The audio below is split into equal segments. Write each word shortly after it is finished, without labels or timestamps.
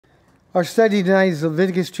Our study tonight is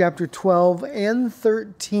Leviticus chapter 12 and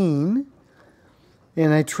 13.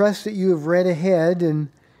 And I trust that you have read ahead, and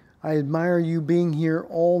I admire you being here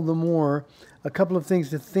all the more. A couple of things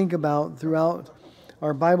to think about throughout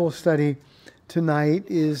our Bible study tonight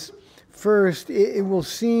is, first, it will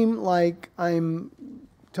seem like I'm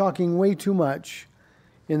talking way too much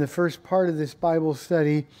in the first part of this Bible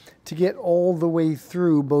study to get all the way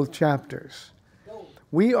through both chapters.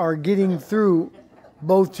 We are getting through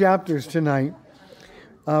both chapters tonight.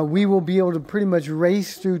 We will be able to pretty much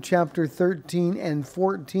race through chapter 13 and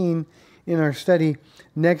 14 in our study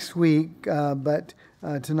next week, but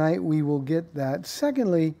tonight we will get that.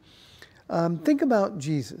 Secondly, think about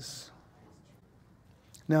Jesus.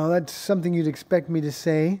 Now, that's something you'd expect me to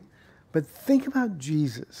say, but think about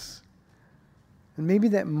Jesus. And maybe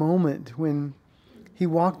that moment when he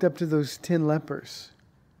walked up to those 10 lepers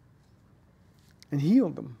and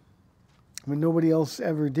healed them when nobody else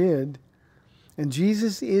ever did. And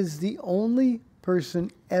Jesus is the only person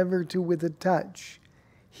ever to, with a touch,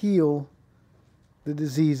 heal the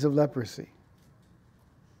disease of leprosy.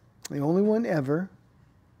 The only one ever.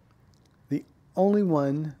 The only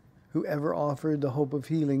one who ever offered the hope of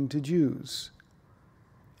healing to Jews.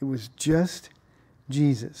 It was just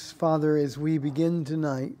Jesus. Father, as we begin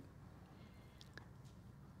tonight,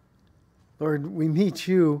 Lord, we meet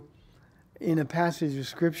you in a passage of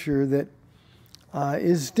Scripture that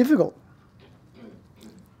is difficult.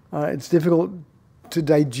 It's difficult to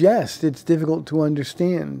digest. It's difficult to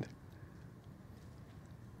understand.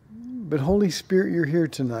 But Holy Spirit, you're here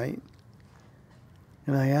tonight.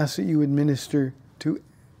 And I ask that you would minister to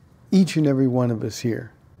each and every one of us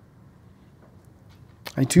here.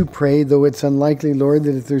 I too pray, though it's unlikely, Lord,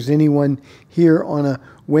 that if there's anyone here on a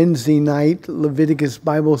Wednesday night Leviticus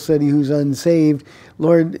Bible study who's unsaved,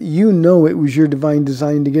 Lord, you know it was your divine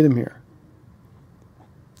design to get him here.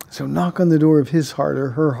 So knock on the door of his heart or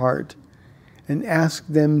her heart and ask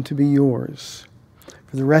them to be yours.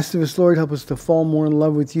 For the rest of us, Lord, help us to fall more in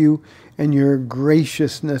love with you and your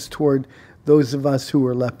graciousness toward those of us who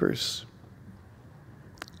are lepers.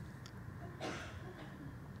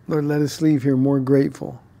 Lord, let us leave here more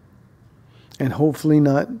grateful and hopefully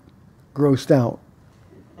not grossed out.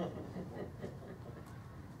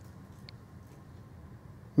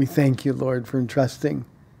 We thank you, Lord, for entrusting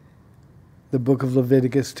the book of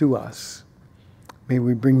Leviticus to us. May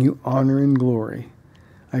we bring you honor and glory.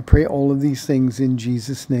 I pray all of these things in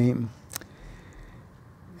Jesus' name.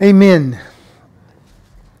 Amen.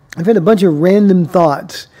 I've had a bunch of random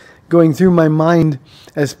thoughts going through my mind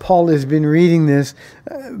as Paul has been reading this.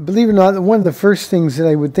 Believe it or not, one of the first things that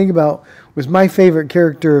I would think about was my favorite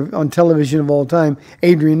character on television of all time,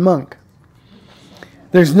 Adrian Monk.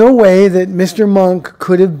 There's no way that Mr. Monk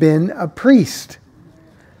could have been a priest,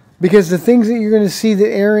 because the things that you're going to see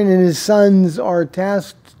that Aaron and his sons are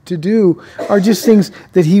tasked to do are just things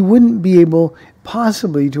that he wouldn't be able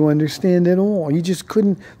possibly to understand at all. He just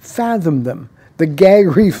couldn't fathom them. The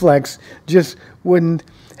gag reflex just wouldn't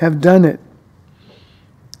have done it.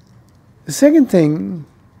 The second thing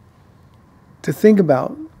to think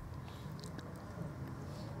about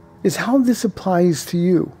is how this applies to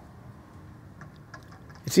you.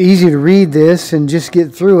 It's easy to read this and just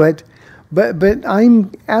get through it, but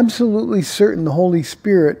I'm absolutely certain the Holy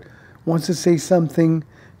Spirit wants to say something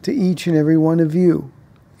to each and every one of you.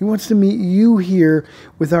 He wants to meet you here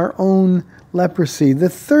with our own leprosy. The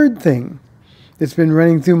third thing that's been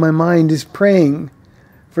running through my mind is praying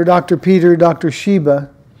for Dr. Peter, Dr. Sheba,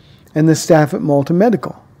 and the staff at Malta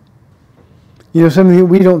Medical. You know, something that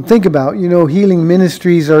we don't think about. You know, healing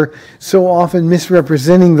ministries are so often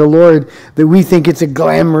misrepresenting the Lord that we think it's a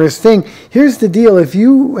glamorous thing. Here's the deal. If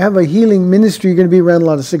you have a healing ministry, you're going to be around a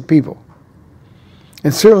lot of sick people.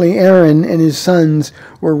 And certainly Aaron and his sons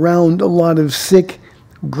were around a lot of sick,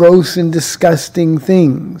 gross, and disgusting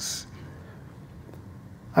things.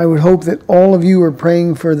 I would hope that all of you are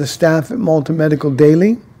praying for the staff at Malta Medical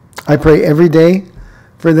daily. I pray every day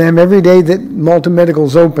for them, every day that Malta Medical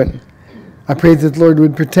is open. I pray that the Lord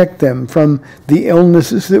would protect them from the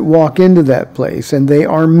illnesses that walk into that place, and they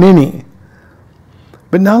are many.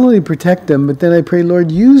 But not only protect them, but then I pray,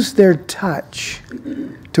 Lord, use their touch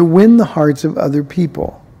to win the hearts of other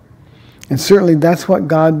people. And certainly that's what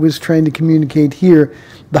God was trying to communicate here.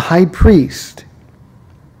 The high priest,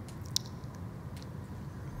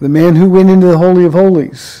 the man who went into the Holy of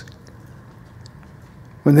Holies,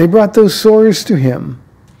 when they brought those sores to him,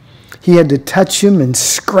 he had to touch them and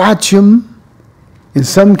scratch them. In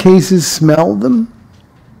some cases, smell them.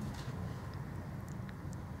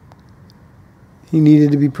 He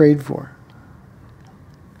needed to be prayed for.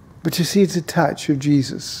 But you see, it's a touch of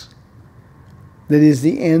Jesus that is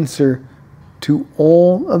the answer to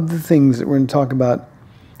all of the things that we're going to talk about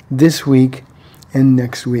this week and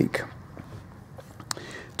next week.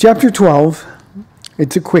 Chapter 12,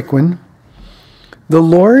 it's a quick one. The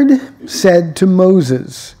Lord said to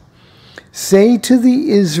Moses, "Say to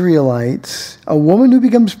the Israelites, a woman who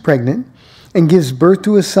becomes pregnant and gives birth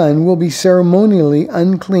to a son will be ceremonially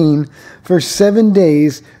unclean for 7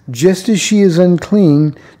 days, just as she is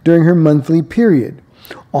unclean during her monthly period.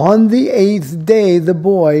 On the 8th day, the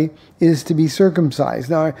boy is to be circumcised."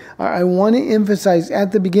 Now, I want to emphasize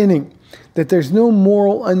at the beginning that there's no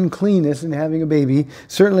moral uncleanness in having a baby.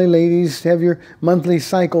 Certainly, ladies, have your monthly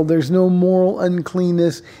cycle. There's no moral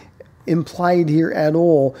uncleanness implied here at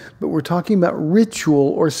all. But we're talking about ritual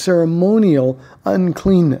or ceremonial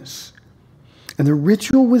uncleanness. And the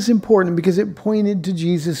ritual was important because it pointed to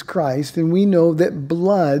Jesus Christ. And we know that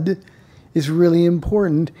blood is really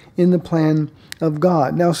important in the plan of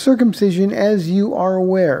God. Now, circumcision, as you are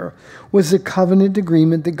aware, was a covenant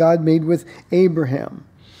agreement that God made with Abraham,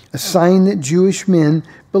 a sign that Jewish men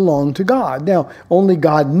belonged to God. Now, only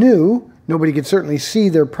God knew. Nobody could certainly see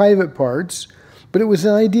their private parts, but it was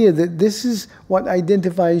an idea that this is what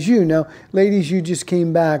identifies you. Now, ladies, you just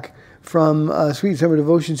came back from Sweet Summer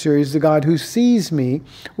Devotion series, The God Who Sees Me.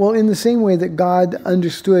 Well, in the same way that God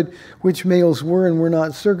understood which males were and were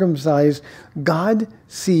not circumcised, God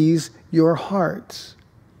sees your hearts.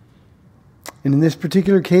 And in this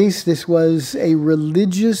particular case, this was a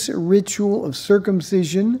religious ritual of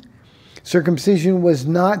circumcision. Circumcision was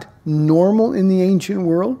not normal in the ancient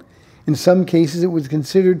world. In some cases, it was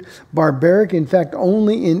considered barbaric. In fact,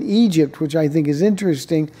 only in Egypt, which I think is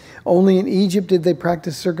interesting, only in Egypt did they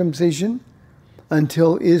practice circumcision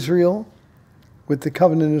until Israel, with the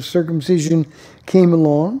covenant of circumcision, came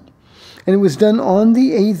along. And it was done on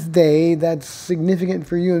the 8th day. That's significant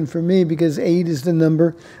for you and for me because 8 is the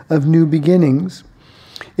number of new beginnings.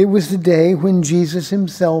 It was the day when Jesus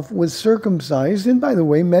himself was circumcised. And by the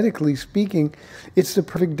way, medically speaking, it's the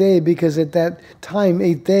perfect day because at that time,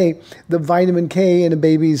 8th day, the vitamin K in a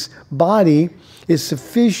baby's body is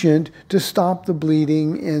sufficient to stop the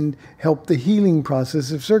bleeding and help the healing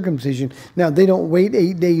process of circumcision. Now, they don't wait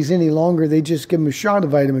 8 days any longer. They just give them a shot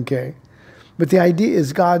of vitamin K. But the idea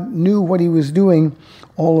is God knew what he was doing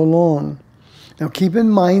all along. Now, keep in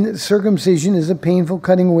mind that circumcision is a painful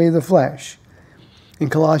cutting away of the flesh. In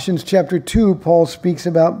Colossians chapter 2, Paul speaks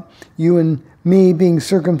about you and me being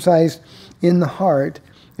circumcised in the heart.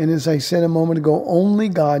 And as I said a moment ago, only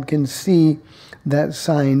God can see that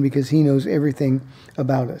sign because he knows everything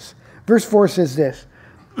about us. Verse 4 says this,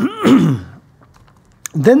 Then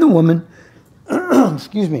the woman,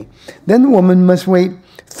 then the woman must wait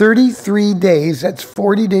 33 days, that's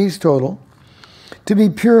 40 days total, to be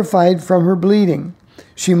purified from her bleeding.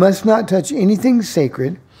 She must not touch anything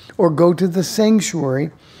sacred or go to the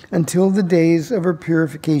sanctuary until the days of her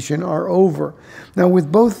purification are over. Now,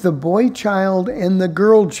 with both the boy child and the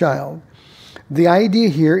girl child, the idea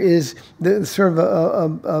here is the sort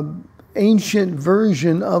of a ancient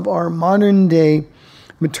version of our modern day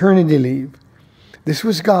maternity leave. This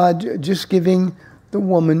was God just giving the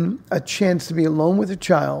woman a chance to be alone with her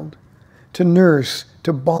child, to nurse,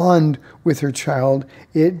 to bond with her child.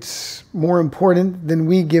 It's more important than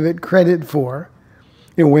we give it credit for.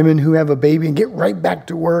 You know, women who have a baby and get right back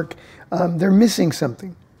to work, they're missing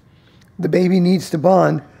something. The baby needs to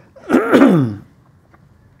bond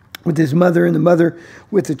with his mother and the mother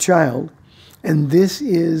with the child. And this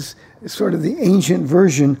is sort of the ancient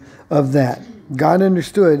version of that. God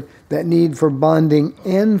understood that need for bonding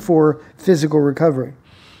and for physical recovery.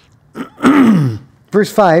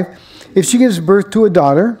 Verse 5, if she gives birth to a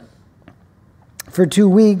daughter, for 2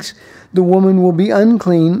 weeks the woman will be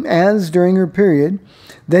unclean as during her period.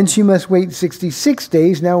 Then she must wait 66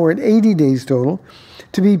 days, now we're at 80 days total,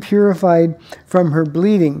 to be purified from her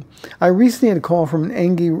bleeding. I recently had a call from an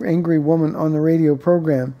angry woman on the radio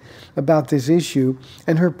program about this issue,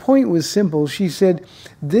 and her point was simple. She said,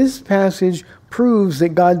 this passage proves that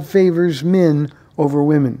God favors men over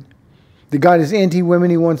women. That God is anti-women,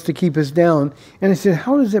 he wants to keep us down. And I said,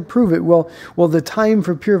 how does that prove it? Well, the time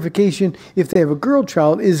for purification, if they have a girl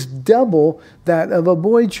child, is double that of a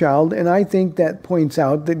boy child. And I think that points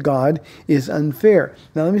out that God is unfair.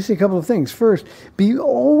 Now, let me say a couple of things. First,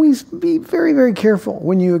 always be very, very careful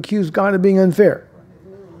when you accuse God of being unfair.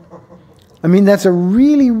 I mean, that's a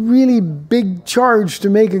really, really big charge to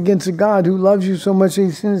make against a God who loves you so much that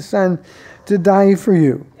he sent his son to die for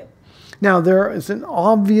you. Now, there is an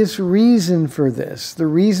obvious reason for this. The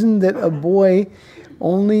reason that a boy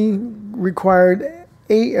only required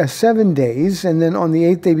 7 days and then on the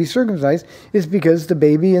 8th day be circumcised is because the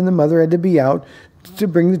baby and the mother had to be out to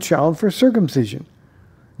bring the child for circumcision.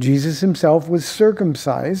 Jesus himself was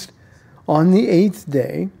circumcised on the 8th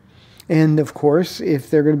day. And of course, if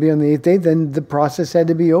they're going to be on the 8th day, then the process had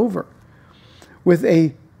to be over. With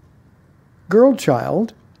a girl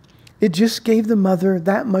child, it just gave the mother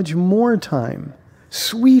that much more time,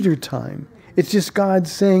 sweeter time. It's just God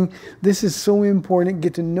saying, this is so important.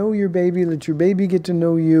 Get to know your baby. Let your baby get to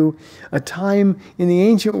know you. A time in the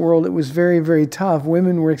ancient world, it was very, very tough.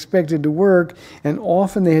 Women were expected to work, and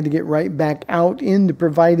often they had to get right back out into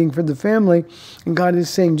providing for the family. And God is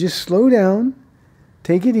saying, just slow down,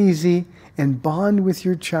 take it easy, and bond with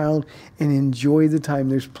your child and enjoy the time.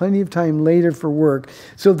 There's plenty of time later for work.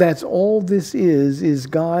 So that's all this is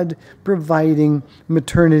God providing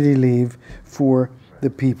maternity leave for the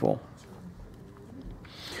people.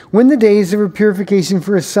 When the days of her purification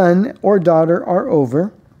for a son or daughter are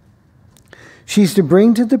over, she's to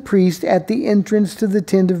bring to the priest at the entrance to the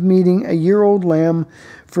tent of meeting a year-old lamb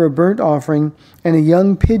for a burnt offering and a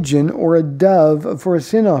young pigeon or a dove for a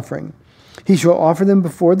sin offering. He shall offer them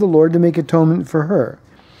before the Lord to make atonement for her,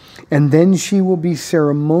 and then she will be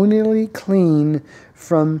ceremonially clean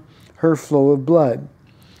from her flow of blood.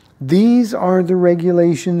 These are the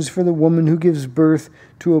regulations for the woman who gives birth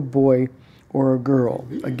to a boy or a girl.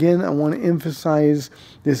 Again, I want to emphasize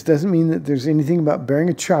this doesn't mean that there's anything about bearing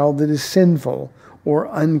a child that is sinful or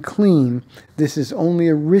unclean. This is only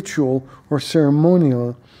a ritual or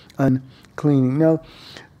ceremonial uncleaning. Now,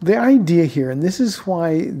 the idea here, and this is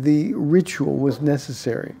why the ritual was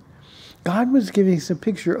necessary, God was giving us a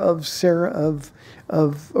picture of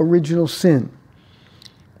of original sin.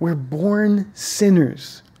 We're born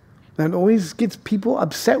sinners. That always gets people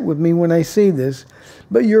upset with me when I say this,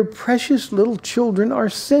 but your precious little children are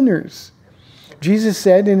sinners. Jesus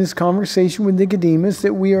said in his conversation with Nicodemus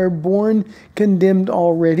that we are born condemned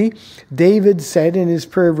already. David said in his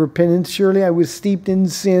prayer of repentance, surely I was steeped in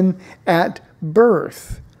sin at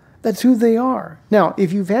birth. That's who they are. Now,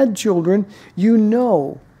 if you've had children, you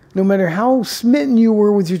know, no matter how smitten you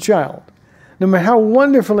were with your child, no matter how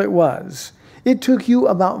wonderful it was, it took you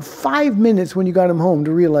about 5 minutes when you got them home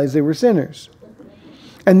to realize they were sinners.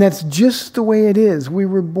 And that's just the way it is. We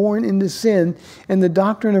were born into sin, and the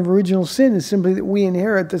doctrine of original sin is simply that we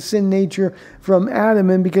inherit the sin nature from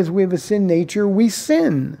Adam, and because we have a sin nature, we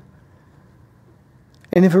sin.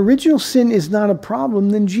 And if original sin is not a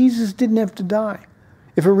problem, then Jesus didn't have to die.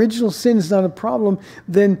 If original sin is not a problem,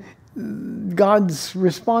 then God's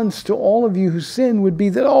response to all of you who sin would be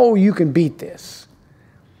that, oh, you can beat this.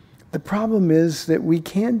 The problem is that we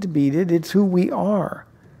can't beat it. It's who we are.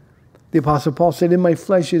 The Apostle Paul said, in my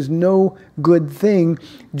flesh is no good thing.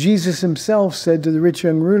 Jesus himself said to the rich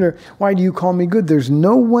young ruler, why do you call me good? There's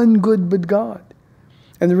no one good but God.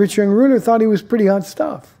 And the rich young ruler thought he was pretty hot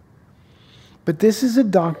stuff. But this is a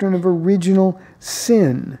doctrine of original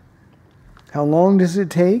sin. How long does it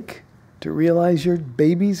take to realize your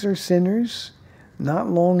babies are sinners? Not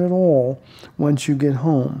long at all once you get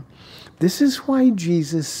home. This is why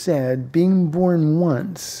Jesus said being born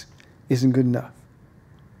once isn't good enough.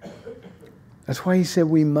 That's why he said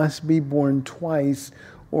we must be born twice,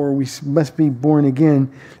 or we must be born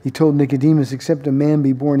again. He told Nicodemus, except a man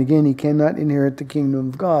be born again, he cannot inherit the kingdom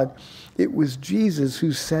of God. It was Jesus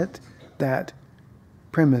who set that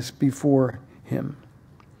premise before him.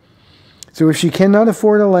 So if she cannot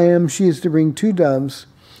afford a lamb, she is to bring 2 doves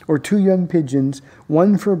or 2 young pigeons,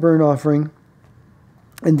 one for a burnt offering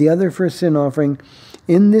and the other for a sin offering.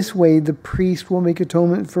 In this way, the priest will make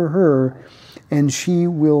atonement for her, and she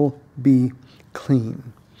will be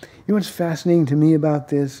clean. You know what's fascinating to me about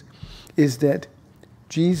this is that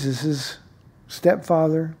Jesus'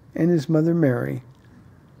 stepfather and his mother Mary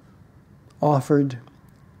offered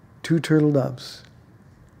 2 turtle doves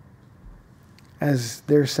as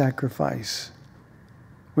their sacrifice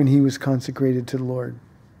when he was consecrated to the Lord.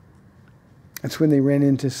 That's when they ran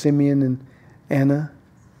into Simeon and Anna.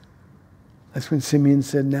 That's when Simeon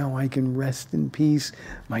said, now I can rest in peace.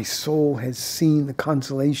 My soul has seen the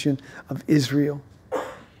consolation of Israel.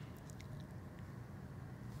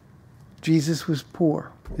 Jesus was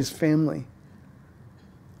poor. His family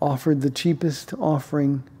offered the cheapest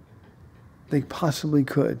offering they possibly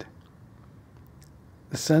could.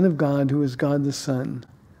 The Son of God, who is God the Son,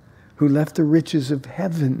 who left the riches of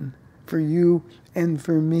heaven for you and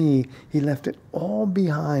for me. He left it all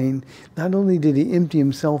behind. Not only did he empty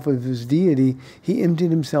himself of his deity, he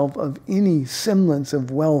emptied himself of any semblance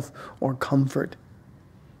of wealth or comfort.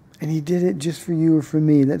 And he did it just for you or for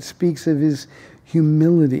me. That speaks of his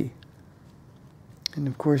humility. And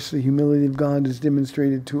of course, the humility of God is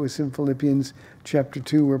demonstrated to us in Philippians chapter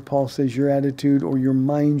 2, where Paul says your attitude or your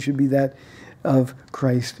mind should be that of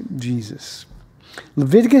Christ Jesus.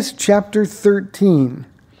 Leviticus chapter 13.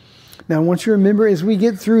 Now, I want you to remember as we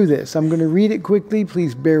get through this, I'm going to read it quickly.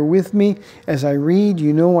 Please bear with me as I read.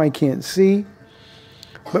 You know I can't see.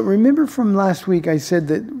 But remember from last week, I said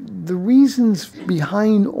that the reasons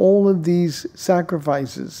behind all of these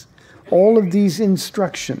sacrifices, all of these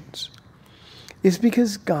instructions, is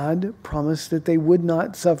because God promised that they would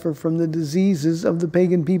not suffer from the diseases of the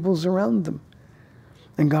pagan peoples around them.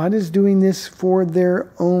 And God is doing this for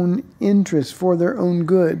their own interest, for their own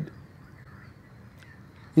good.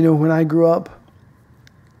 You know, when I grew up,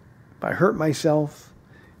 if I hurt myself,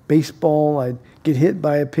 baseball, I'd get hit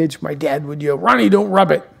by a pitch, my dad would yell, "Ronnie, don't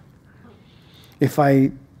rub it." If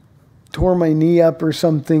I tore my knee up or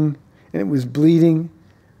something and it was bleeding,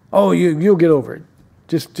 "Oh, you'll get over it.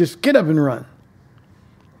 Just get up and run."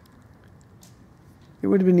 It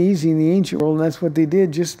would have been easy in the ancient world, and that's what they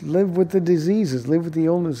did. Just live with the diseases, live with the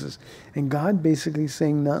illnesses. And God basically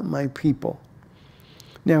saying, not my people.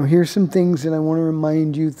 Now, here's some things that I want to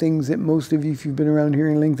remind you, things that most of you, if you've been around here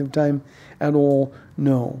any length of time at all,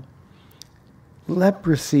 know.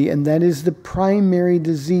 Leprosy, and that is the primary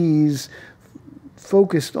disease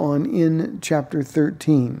focused on in chapter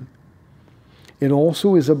 13. It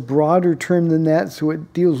also is a broader term than that, so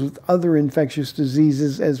it deals with other infectious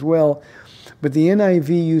diseases as well. But the NIV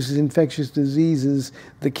uses infectious diseases.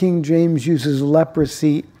 The King James uses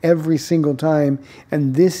leprosy every single time.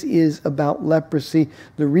 And this is about leprosy.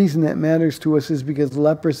 The reason that matters to us is because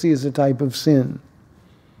leprosy is a type of sin.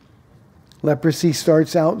 Leprosy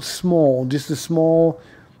starts out small, just a small,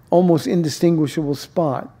 almost indistinguishable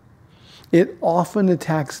spot. It often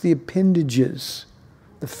attacks the appendages,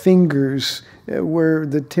 the fingers, where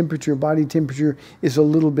the temperature, body temperature, is a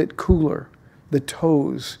little bit cooler. The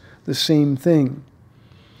toes, the same thing.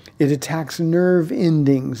 It attacks nerve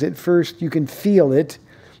endings. At first you can feel it,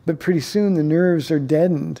 but pretty soon the nerves are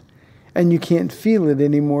deadened and you can't feel it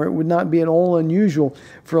anymore. It would not be at all unusual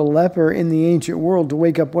for a leper in the ancient world to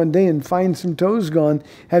wake up one day and find some toes gone,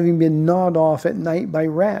 having been gnawed off at night by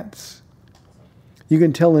rats. You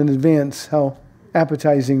can tell in advance how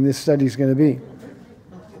appetizing this study is going to be.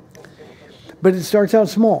 But it starts out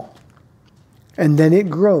small, and then it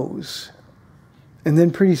grows. And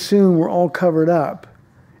then pretty soon we're all covered up.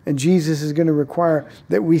 And Jesus is going to require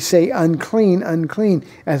that we say unclean, unclean,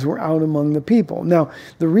 as we're out among the people. Now,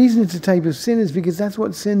 the reason it's a type of sin is because that's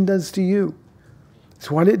what sin does to you.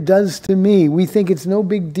 It's what it does to me. We think it's no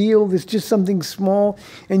big deal. It's just something small.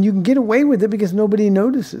 And you can get away with it because nobody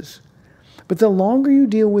notices. But the longer you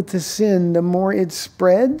deal with the sin, the more it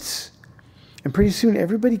spreads. And pretty soon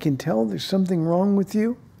everybody can tell there's something wrong with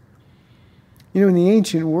you. You know, in the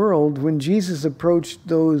ancient world, when Jesus approached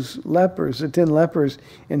those lepers, the 10 lepers,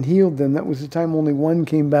 and healed them, that was the time only one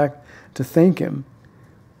came back to thank him.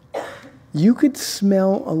 You could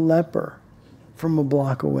smell a leper from a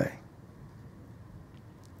block away.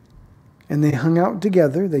 And they hung out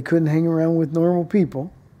together. They couldn't hang around with normal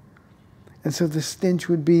people. And so the stench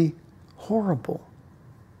would be horrible.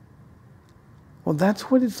 Well, that's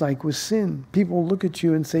what it's like with sin. People look at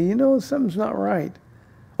you and say, you know, something's not right.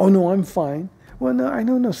 Oh, no, I'm fine. Well, no, I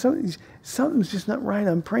don't know. Something's just not right.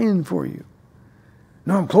 I'm praying for you.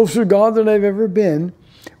 No, I'm closer to God than I've ever been.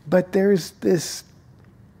 But there's this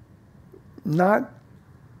not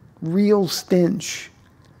real stench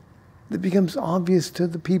that becomes obvious to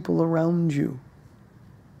the people around you.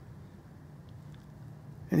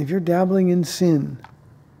 And if you're dabbling in sin,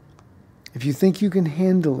 if you think you can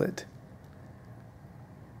handle it,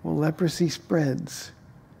 well, leprosy spreads.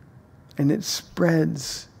 And it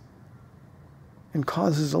spreads and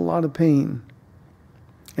causes a lot of pain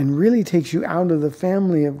and really takes you out of the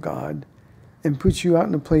family of God and puts you out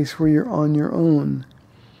in a place where you're on your own.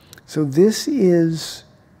 So this is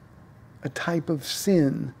a type of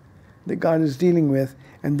sin that God is dealing with,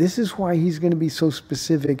 and this is why he's going to be so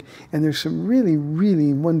specific. And there's some really,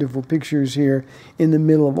 really wonderful pictures here in the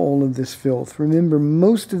middle of all of this filth. Remember,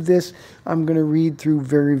 most of this I'm going to read through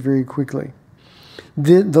very, very quickly.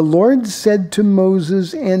 The Lord said to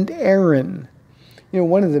Moses and Aaron, you know,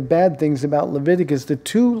 one of the bad things about Leviticus, the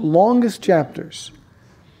two longest chapters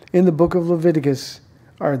in the book of Leviticus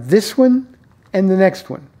are this one and the next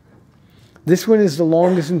one. This one is the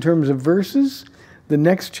longest in terms of verses. The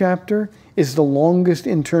next chapter is the longest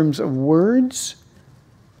in terms of words.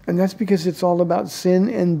 And that's because it's all about sin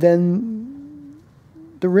and then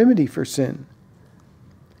the remedy for sin.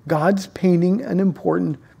 God's painting an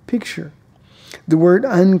important picture. The word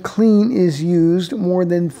unclean is used more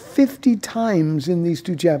than 50 times in these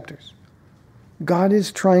two chapters. God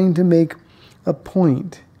is trying to make a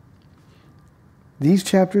point. These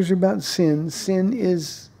chapters are about sin. Sin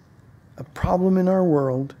is a problem in our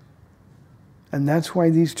world. And that's why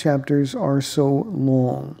these chapters are so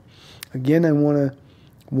long. Again, I want to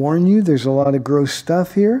warn you, there's a lot of gross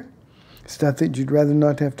stuff here. Stuff that you'd rather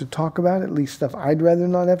not have to talk about, at least stuff I'd rather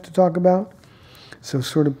not have to talk about. So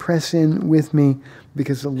sort of press in with me,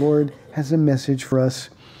 because the Lord has a message for us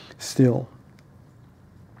still.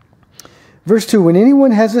 Verse 2, when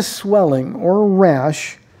anyone has a swelling or a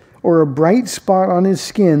rash or a bright spot on his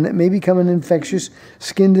skin that may become an infectious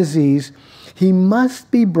skin disease, he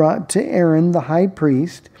must be brought to Aaron the high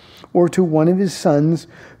priest, or to one of his sons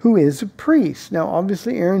who is a priest. Now,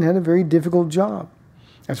 obviously, Aaron had a very difficult job.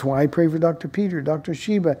 That's why I pray for Dr. Peter, Dr.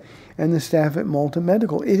 Sheba, and the staff at Malta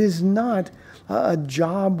Medical. It is not a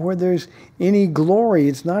job where there's any glory.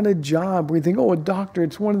 It's not a job where you think, oh, a doctor,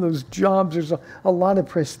 it's one of those jobs, there's a lot of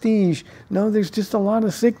prestige. No, there's just a lot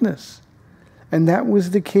of sickness. And that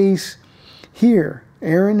was the case here.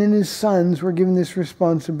 Aaron and his sons were given this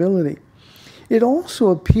responsibility. It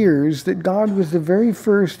also appears that God was the very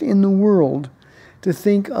first in the world to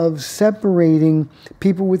think of separating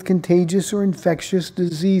people with contagious or infectious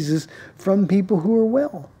diseases from people who are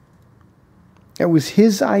well. It was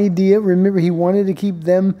his idea. Remember, he wanted to keep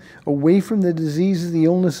them away from the diseases, the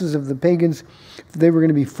illnesses of the pagans. They were going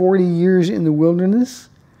to be 40 years in the wilderness,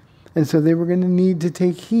 and so they were going to need to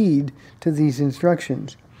take heed to these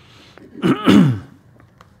instructions.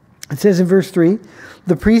 It says in verse 3,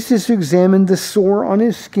 the priest is to examine the sore on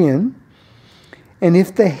his skin, and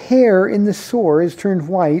if the hair in the sore is turned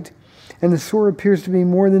white, and the sore appears to be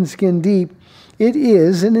more than skin deep, it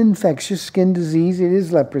is an infectious skin disease, it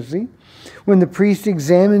is leprosy. When the priest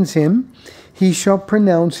examines him, he shall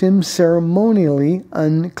pronounce him ceremonially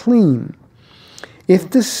unclean. If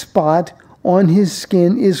the spot on his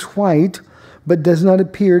skin is white, but does not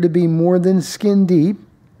appear to be more than skin deep,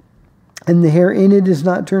 and the hair in it is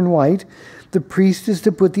not turned white, the priest is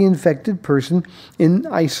to put the infected person in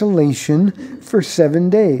isolation for 7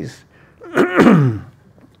 days.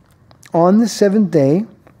 On the seventh day,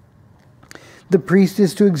 the priest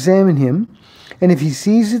is to examine him, and if he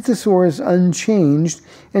sees that the sore is unchanged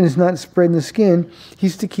and is not spread in the skin,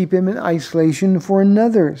 he's to keep him in isolation for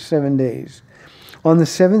another 7 days. On the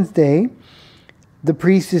seventh day, the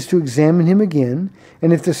priest is to examine him again,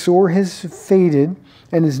 and if the sore has faded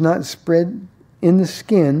and is not spread in the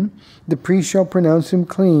skin, the priest shall pronounce him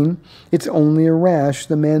clean. It's only a rash.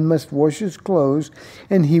 The man must wash his clothes,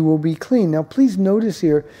 and he will be clean. Now, please notice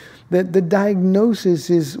here that the diagnosis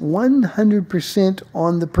is 100%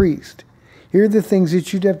 on the priest. Here are the things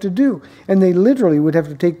that you'd have to do. And they literally would have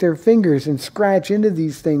to take their fingers and scratch into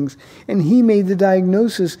these things. And he made the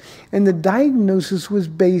diagnosis. And the diagnosis was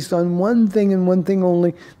based on one thing and one thing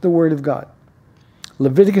only, the Word of God.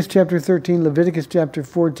 Leviticus chapter 13, Leviticus chapter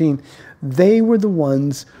 14, they were the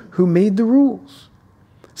ones who made the rules.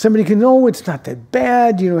 Somebody can, oh, it's not that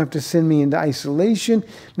bad. You don't have to send me into isolation.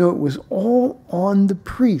 No, it was all on the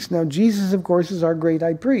priest. Now, Jesus, of course, is our great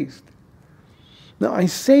high priest. Now, I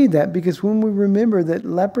say that because when we remember that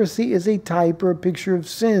leprosy is a type or a picture of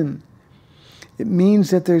sin, it means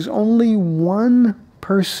that there's only one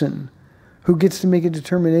person who gets to make a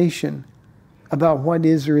determination about what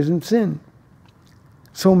is or isn't sin.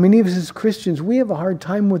 So many of us as Christians, we have a hard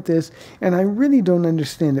time with this, and I really don't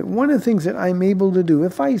understand it. One of the things that I'm able to do,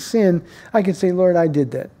 if I sin, I can say, Lord, I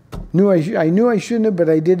did that. I knew I shouldn't have, but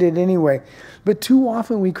I did it anyway. But too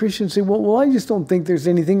often we Christians say, well, I just don't think there's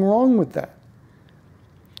anything wrong with that.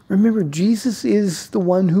 Remember, Jesus is the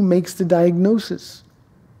one who makes the diagnosis.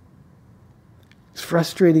 It's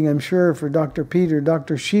frustrating, I'm sure, for Dr. Peter,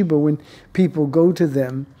 Dr. Sheba, when people go to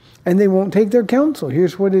them and they won't take their counsel.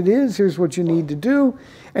 Here's what it is. Here's what you need to do.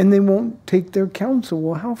 And they won't take their counsel.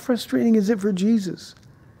 Well, how frustrating is it for Jesus?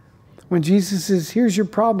 When Jesus says, here's your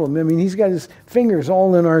problem. I mean, he's got his fingers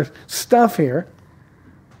all in our stuff here.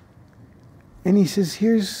 And he says,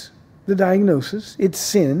 here's the diagnosis. It's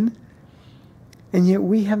sin. And yet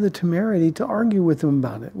we have the temerity to argue with him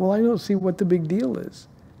about it. Well, I don't see what the big deal is.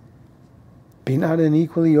 Be not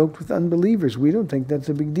unequally yoked with unbelievers. We don't think that's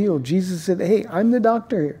a big deal. Jesus said, hey, I'm the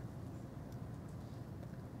doctor here.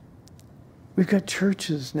 We've got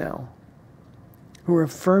churches now who are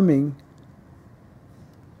affirming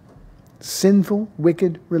sinful,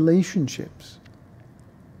 wicked relationships.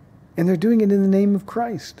 And they're doing it in the name of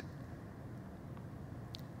Christ.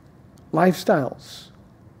 Lifestyles.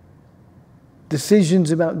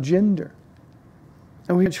 Decisions about gender.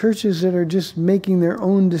 And we have churches that are just making their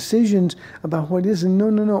own decisions about what is. And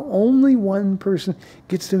no. Only one person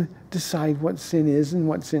gets to decide what sin is and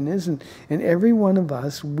what sin isn't. And every one of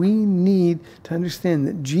us, we need to understand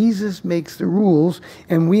that Jesus makes the rules,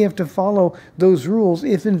 and we have to follow those rules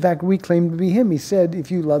if, in fact, we claim to be him. He said, if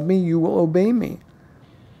you love me, you will obey me.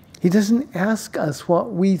 He doesn't ask us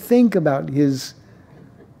what we think about his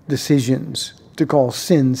decisions to call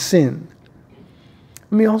sin, sin.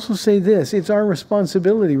 Let me also say this. It's our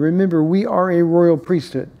responsibility. Remember, we are a royal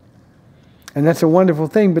priesthood. And that's a wonderful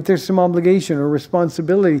thing, but there's some obligation or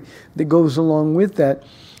responsibility that goes along with that.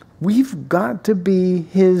 We've got to be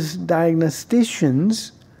his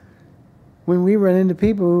diagnosticians when we run into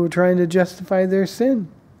people who are trying to justify their sin.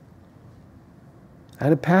 I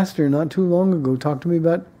had a pastor not too long ago talk to me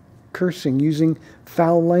about cursing, using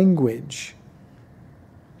foul language.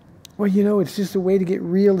 Well, it's just a way to get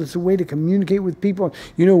real. It's a way to communicate with people.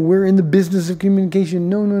 We're in the business of communication.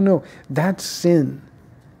 No. That's sin.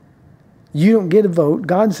 You don't get a vote.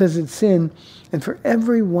 God says it's sin. And for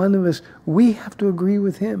every one of us, we have to agree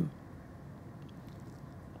with him.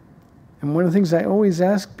 And one of the things I always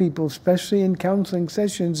ask people, especially in counseling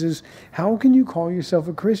sessions, is how can you call yourself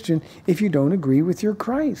a Christian if you don't agree with your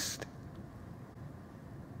Christ?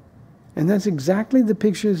 And that's exactly the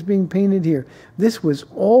picture that's being painted here. This was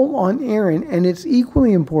all on Aaron, and it's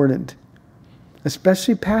equally important,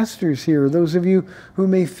 especially pastors here, those of you who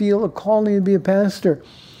may feel a calling to be a pastor.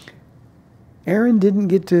 Aaron didn't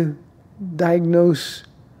get to diagnose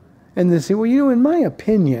and then say, well, in my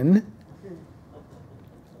opinion.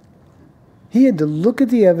 He had to look at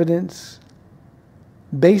the evidence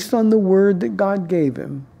based on the word that God gave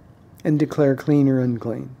him and declare clean or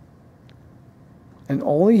unclean. And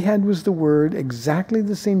all he had was the word. Exactly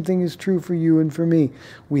the same thing is true for you and for me.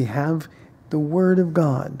 We have the word of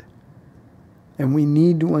God, and we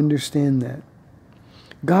need to understand that.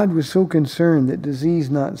 God was so concerned that disease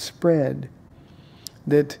not spread,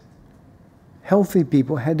 that healthy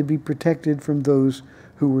people had to be protected from those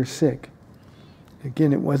who were sick.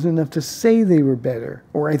 Again, it wasn't enough to say they were better,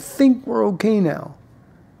 or I think we're okay now.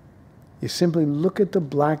 You simply look at the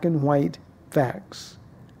black and white facts,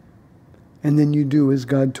 and then you do as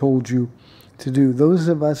God told you to do. Those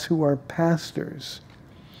of us who are pastors,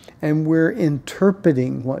 and we're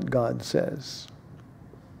interpreting what God says.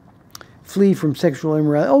 Flee from sexual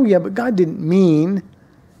immorality. Oh yeah, but God didn't mean.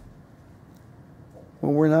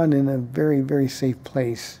 Well, we're not in a very, very safe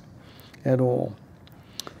place at all.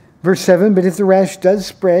 Verse 7, but if the rash does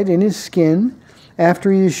spread in his skin,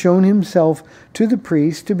 after he has shown himself to the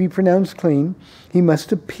priest to be pronounced clean, he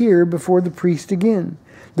must appear before the priest again.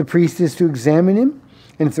 The priest is to examine him,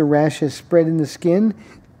 and if the rash has spread in the skin,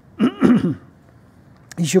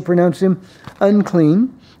 he shall pronounce him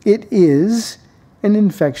unclean. It is an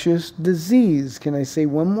infectious disease. Can I say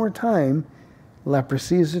one more time?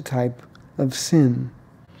 Leprosy is a type of sin.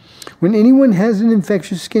 When anyone has an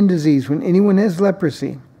infectious skin disease, when anyone has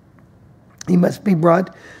leprosy, he must be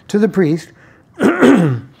brought to the priest.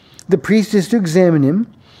 The priest is to examine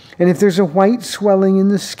him, and if there's a white swelling in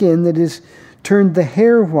the skin that has turned the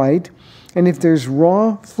hair white, and if there's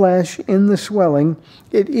raw flesh in the swelling,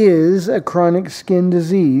 it is a chronic skin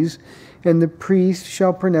disease, and the priest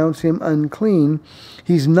shall pronounce him unclean.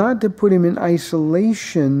 He's not to put him in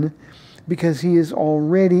isolation because he is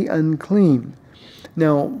already unclean.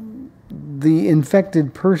 Now, the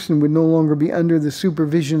infected person would no longer be under the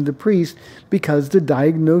supervision of the priest because the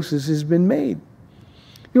diagnosis has been made.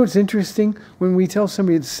 What's interesting? When we tell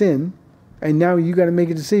somebody it's sin, and now you got to make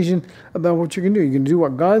a decision about what you're going to do. You're going to do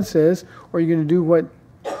what God says, or you're going to do what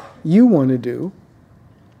you want to do.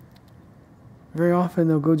 Very often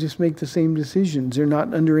they'll go just make the same decisions. They're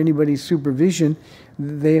not under anybody's supervision.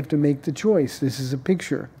 They have to make the choice. This is a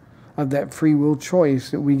picture of that free will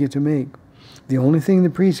choice that we get to make. The only thing the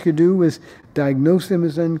priest could do was diagnose them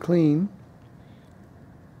as unclean,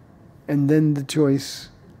 and then the choice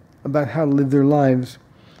about how to live their lives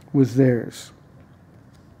was theirs.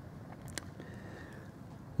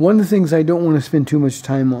 One of the things I don't want to spend too much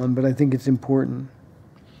time on, but I think it's important,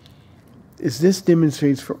 is this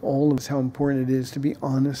demonstrates for all of us how important it is to be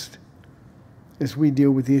honest as we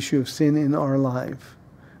deal with the issue of sin in our life.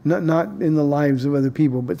 Not in the lives of other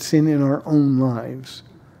people, but sin in our own lives.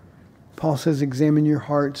 Paul says, examine your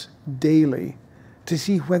hearts daily to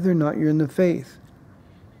see whether or not you're in the faith.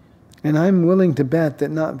 And I'm willing to bet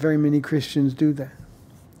that not very many Christians do that.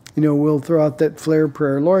 We'll throw out that flare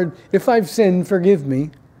prayer, Lord, if I've sinned, forgive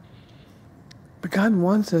me. But God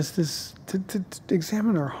wants us to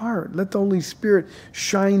examine our heart. Let the Holy Spirit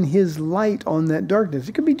shine his light on that darkness.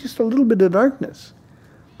 It could be just a little bit of darkness.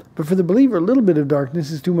 But for the believer, a little bit of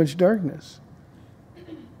darkness is too much darkness.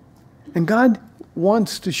 And God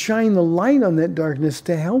wants to shine the light on that darkness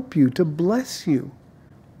to help you, to bless you.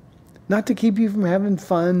 Not to keep you from having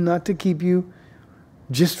fun, not to keep you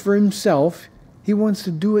just for himself. He wants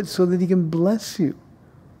to do it so that he can bless you.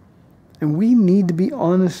 And we need to be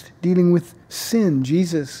honest dealing with sin.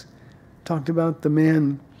 Jesus talked about the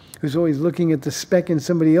man who's always looking at the speck in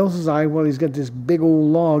somebody else's eye while he's got this big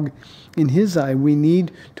old log in his eye. We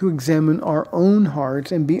need to examine our own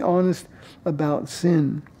hearts and be honest about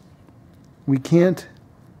sin. We can't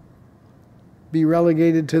be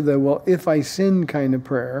relegated to the, well, if I sin kind of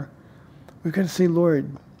prayer. We've got to say,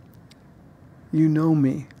 Lord, you know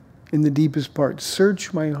me in the deepest part.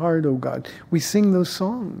 Search my heart, O God. We sing those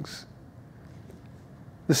songs.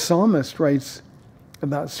 The psalmist writes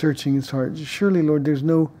about searching his heart. Surely, Lord, there's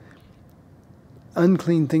no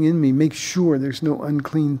unclean thing in me. Make sure there's no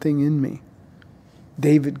unclean thing in me.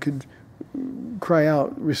 David could cry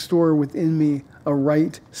out, restore within me a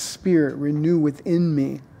right spirit, renew within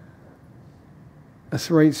me a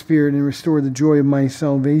right spirit, and restore the joy of my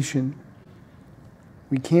salvation.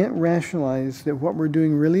 We can't rationalize that what we're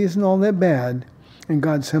doing really isn't all that bad, and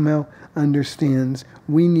God somehow understands.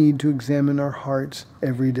 We need to examine our hearts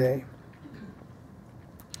every day.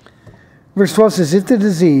 Verse 12 says, if the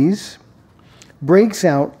disease breaks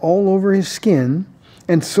out all over his skin,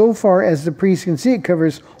 and so far as the priest can see, it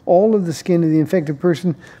covers all of the skin of the infected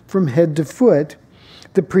person from head to foot,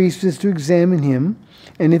 the priest is to examine him,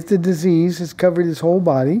 and if the disease has covered his whole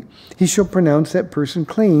body, he shall pronounce that person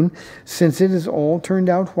clean. Since it is all turned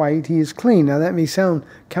out white, he is clean. Now that may sound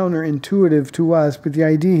counterintuitive to us, but the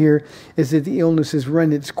idea here is that the illness has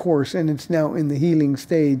run its course and it's now in the healing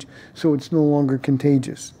stage, so it's no longer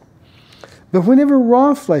contagious. But whenever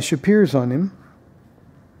raw flesh appears on him,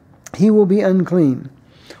 he will be unclean.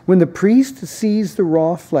 When the priest sees the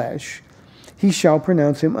raw flesh, he shall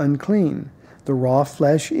pronounce him unclean. The raw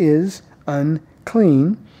flesh is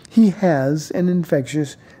unclean. He has an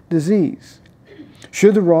infectious disease.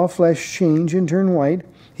 Should the raw flesh change and turn white,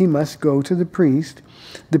 he must go to the priest.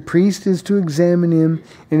 The priest is to examine him,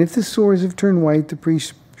 and if the sores have turned white, the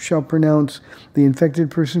priest shall pronounce the infected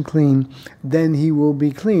person clean, then he will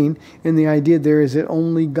be clean. And the idea there is that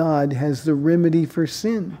only God has the remedy for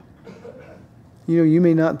sin. You know, you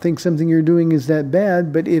may not think something you're doing is that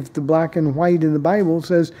bad, but if the black and white in the Bible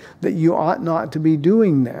says that you ought not to be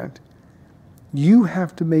doing that, you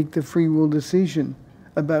have to make the free will decision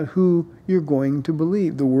about who you're going to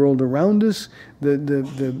believe. The world around us,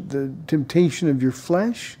 the temptation of your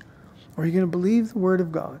flesh, or are you going to believe the Word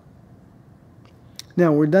of God?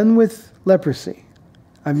 Now, we're done with leprosy.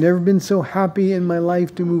 I've never been so happy in my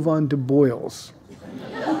life to move on to boils.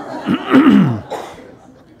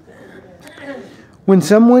 When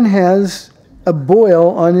someone has a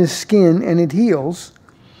boil on his skin and it heals,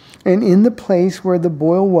 and in the place where the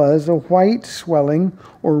boil was, a white swelling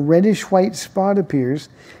or reddish-white spot appears,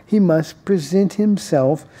 he must present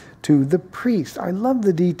himself to the priest. I love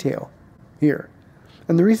the detail here.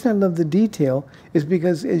 And the reason I love the detail is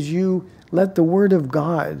because as you let the Word of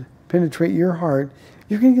God penetrate your heart,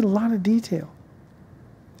 you're going to get a lot of detail.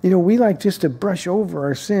 You know, we like just to brush over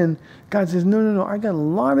our sin. God says, no, I got a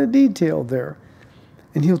lot of detail there.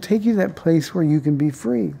 And he'll take you to that place where you can be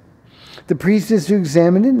free. The priest is to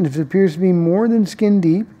examine it, and if it appears to be more than skin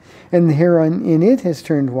deep, and the hair in it has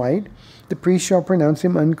turned white, the priest shall pronounce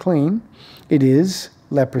him unclean. It is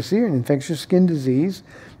leprosy, or an infectious skin disease,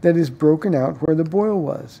 that is broken out where the boil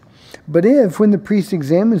was. But if, when the priest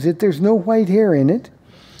examines it, there's no white hair in it,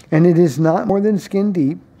 and it is not more than skin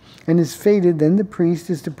deep, and is faded, then the priest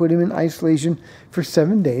is to put him in isolation for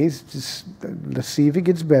 7 days, to see if it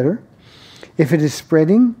gets better. If it is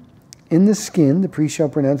spreading in the skin, the priest shall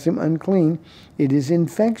pronounce him unclean. It is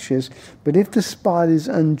infectious. But if the spot is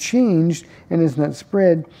unchanged and is not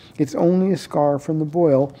spread, it's only a scar from the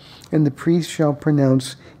boil, and the priest shall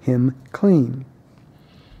pronounce him clean.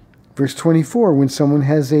 Verse 24, when someone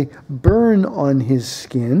has a burn on his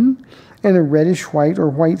skin, and a reddish white or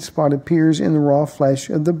white spot appears in the raw flesh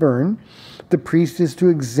of the burn, the priest is to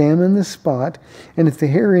examine the spot, and if the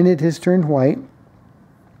hair in it has turned white,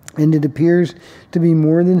 and it appears to be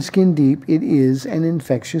more than skin deep, it is an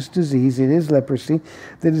infectious disease. It is leprosy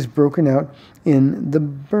that is broken out in the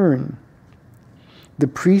burn. The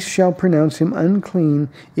priest shall pronounce him unclean.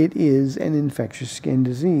 It is an infectious skin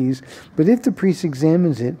disease. But if the priest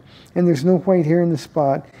examines it, and there's no white hair in the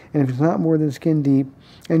spot, and if it's not more than skin deep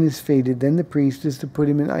and is faded, then the priest is to put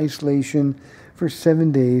him in isolation for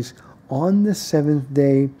 7 days. On the 7th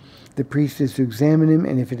day, the priest is to examine him,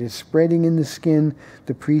 and if it is spreading in the skin,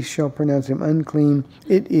 the priest shall pronounce him unclean.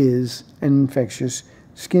 It is an infectious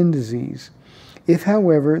skin disease. If,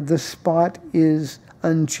 however, the spot is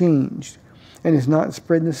unchanged and is not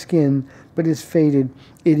spread in the skin, but is faded,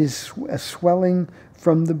 it is a swelling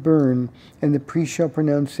from the burn, and the priest shall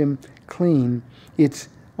pronounce him clean. It's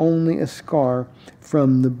only a scar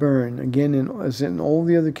from the burn. Again, as in all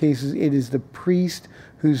the other cases, it is the priest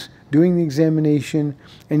who's doing the examination,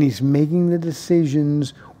 and he's making the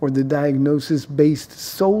decisions or the diagnosis based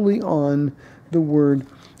solely on the Word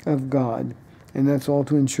of God. And that's all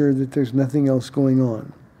to ensure that there's nothing else going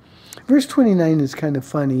on. Verse 29 is kind of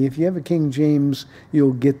funny. If you have a King James,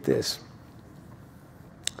 you'll get this.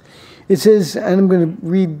 It says, and I'm going to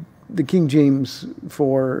read the King James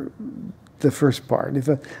for the first part. If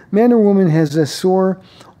a man or woman has a sore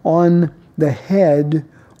on the head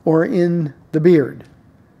or in the beard.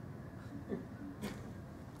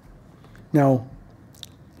 Now,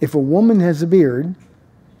 if a woman has a beard,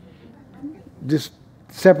 just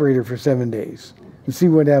separate her for 7 days and see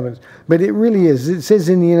what happens. But it really is. It says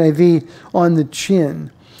in the NIV on the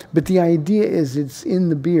chin, but the idea is it's in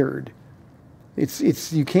the beard.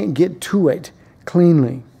 It's you can't get to it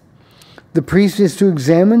cleanly. The priest is to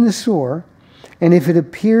examine the sore, and if it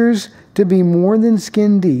appears to be more than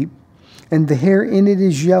skin deep, and the hair in it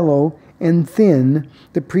is yellow and thin,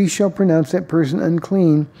 the priest shall pronounce that person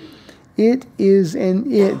unclean. It is an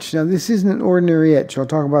itch. Now, this isn't an ordinary itch. I'll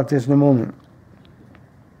talk about this in a moment.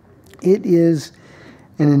 It is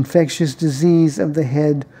an infectious disease of the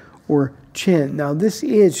head or chin. Now, this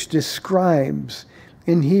itch describes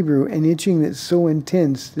in Hebrew an itching that's so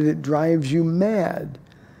intense that it drives you mad.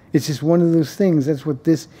 It's just one of those things. That's what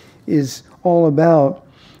this is all about.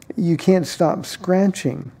 You can't stop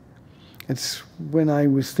scratching. It's when I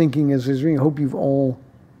was thinking as I was reading, I hope you've all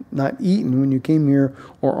not eaten when you came here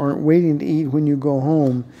or aren't waiting to eat when you go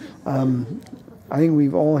home. I think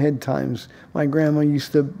we've all had times. My grandma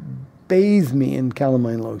used to bathe me in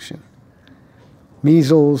calamine lotion.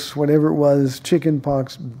 Measles, whatever it was, chicken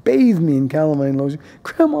pox, bathe me in calamine lotion.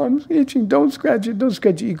 Grandma, I'm itching. Don't scratch it. Don't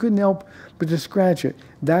scratch it. You couldn't help but to scratch it.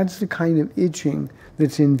 That's the kind of itching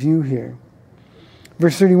that's in view here.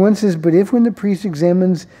 Verse 31 says, but if when the priest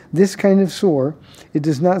examines this kind of sore, it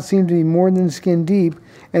does not seem to be more than skin deep,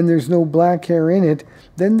 and there's no black hair in it,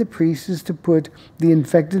 then the priest is to put the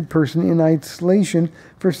infected person in isolation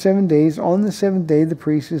for 7 days. On the 7th day, the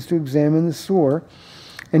priest is to examine the sore,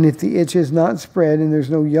 and if the itch has not spread and there's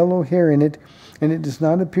no yellow hair in it, and it does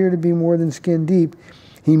not appear to be more than skin deep,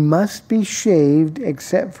 he must be shaved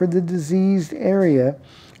except for the diseased area,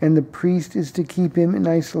 and the priest is to keep him in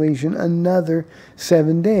isolation another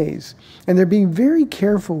 7 days. And they're being very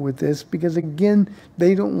careful with this because, again,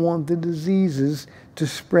 they don't want the diseases to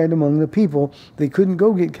spread among the people. They couldn't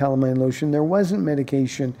go get calamine lotion. There wasn't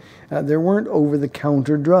medication. There weren't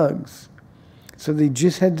over-the-counter drugs. So they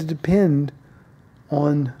just had to depend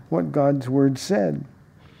on what God's word said.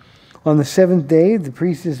 On the 7th day, the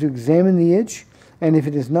priest is to examine the itch, and if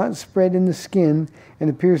it is not spread in the skin and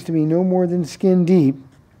appears to be no more than skin deep,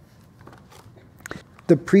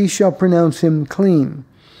 the priest shall pronounce him clean.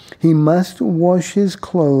 He must wash his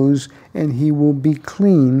clothes, and he will be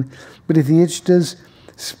clean. But if the itch does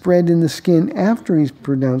spread in the skin after he's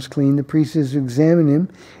pronounced clean, the priest is to examine him.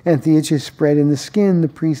 And if the itch is spread in the skin, the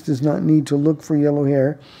priest does not need to look for yellow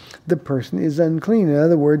hair. The person is unclean. In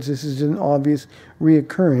other words, this is an obvious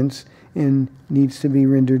reoccurrence and needs to be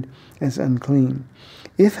rendered as unclean.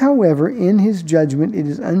 If, however, in his judgment it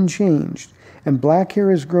is unchanged, and black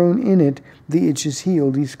hair has grown in it, the itch is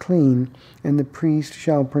healed, he's clean, and the priest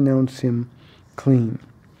shall pronounce him clean.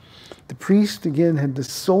 The priest, again, had the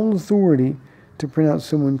sole authority to pronounce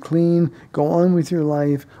someone clean, go on with your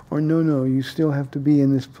life, or no, you still have to be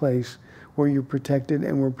in this place where you're protected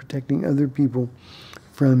and we're protecting other people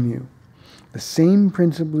from you. The same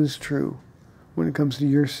principle is true when it comes to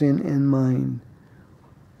your sin and mine.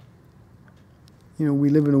 You know, we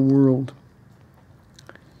live in a world,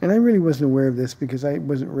 and I really wasn't aware of this because I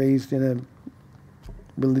wasn't raised in a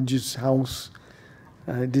religious house.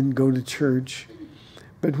 I didn't go to church.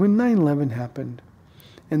 But when 9/11 happened,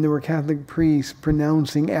 and there were Catholic priests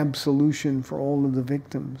pronouncing absolution for all of the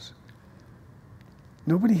victims,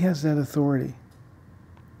 nobody has that authority.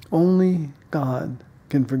 Only God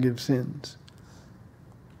can forgive sins.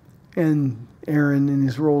 And Aaron, in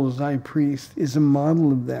his role as high priest, is a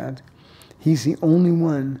model of that. He's the only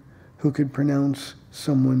one who could pronounce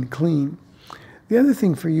someone clean. The other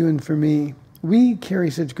thing for you and for me, we carry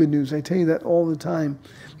such good news. I tell you that all the time.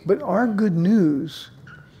 But our good news,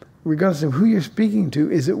 regardless of who you're speaking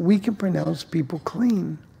to, is that we can pronounce people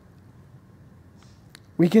clean.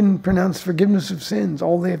 We can pronounce forgiveness of sins.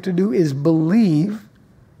 All they have to do is believe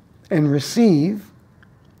and receive,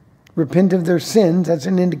 repent of their sins. That's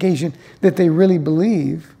an indication that they really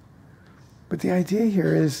believe. But the idea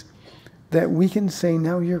here is that we can say,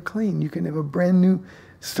 now you're clean. You can have a brand new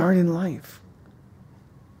start in life.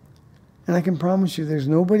 And I can promise you, there's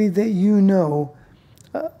nobody that you know,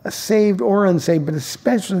 saved or unsaved, but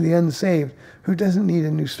especially the unsaved, who doesn't need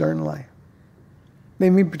a new start in life. They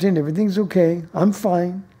may pretend everything's okay, I'm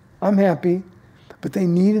fine, I'm happy, but they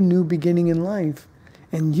need a new beginning in life.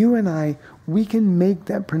 And you and I, we can make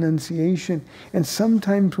that pronunciation. And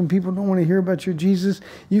sometimes when people don't want to hear about your Jesus,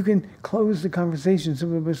 you can close the conversation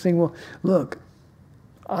simply by saying, well, look,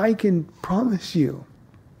 I can promise you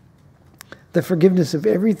the forgiveness of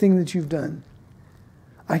everything that you've done.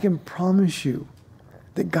 I can promise you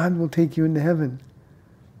that God will take you into heaven.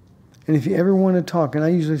 And if you ever want to talk, and I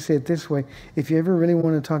usually say it this way, if you ever really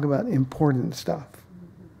want to talk about important stuff,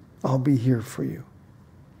 I'll be here for you.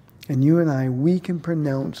 And you and I, we can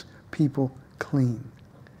pronounce people clean.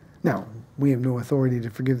 Now, we have no authority to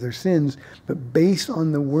forgive their sins, but based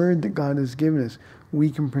on the word that God has given us, we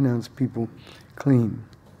can pronounce people clean.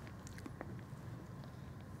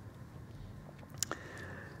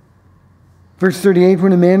 Verse 38,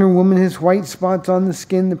 when a man or woman has white spots on the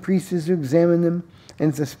skin, the priest is to examine them.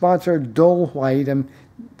 And if the spots are dull white,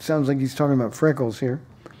 sounds like he's talking about freckles here,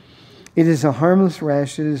 it is a harmless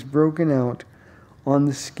rash that is broken out on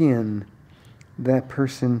the skin. That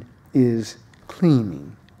person is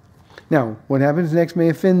cleaning. Now, what happens next may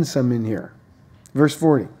offend some in here. Verse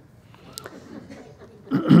 40.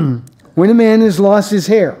 When a man has lost his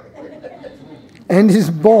hair and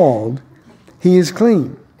is bald, he is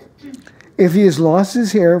clean. If he has lost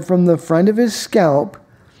his hair from the front of his scalp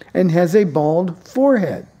and has a bald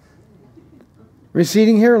forehead,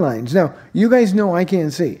 receding hairlines. Now, you guys know I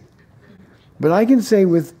can't see, but I can say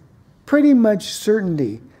with pretty much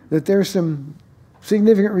certainty that there's some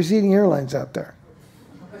significant receding hairlines out there.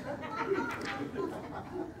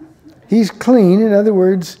 He's clean. In other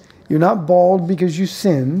words, you're not bald because you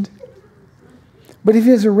sinned. But if he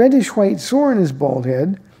has a reddish white sore on his bald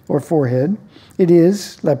head or forehead, it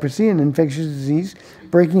is leprosy, an infectious disease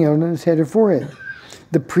breaking out on his head or forehead.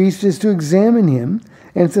 The priest is to examine him,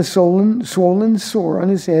 and if the swollen sore on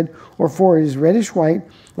his head or forehead is reddish white,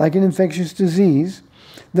 like an infectious disease,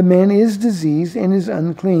 the man is diseased and is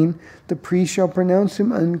unclean. The priest shall pronounce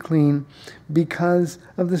him unclean because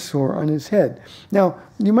of the sore on his head. Now,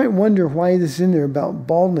 you might wonder why this is in there about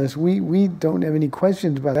baldness. We don't have any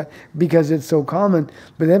questions about that because it's so common.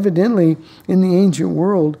 But evidently, in the ancient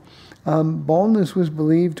world, baldness was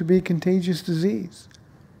believed to be a contagious disease.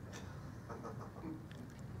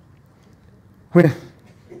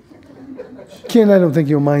 Ken, I don't think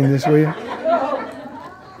you'll mind this, will you?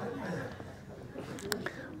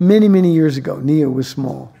 Many, many years ago, Nia was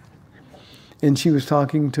small. And she was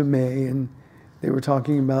talking to May, and they were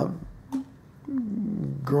talking about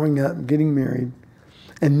growing up, getting married.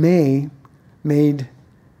 And May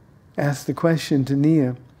asked the question to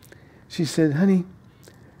Nia. She said, honey,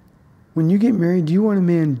 when you get married, do you want a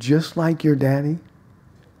man just like your daddy?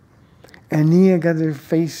 And Nia got her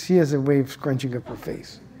face, she has a way of scrunching up her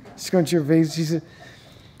face. Scrunch her face, she said,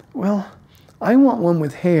 well, I want one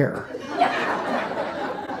with hair.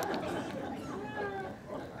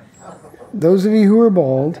 Those of you who are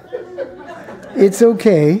bald, it's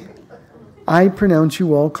okay. I pronounce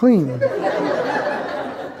you all clean.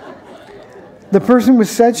 The person with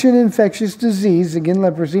such an infectious disease, again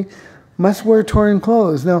leprosy, must wear torn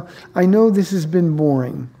clothes. Now, I know this has been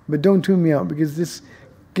boring, but don't tune me out because this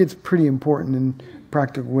gets pretty important in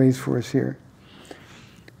practical ways for us here.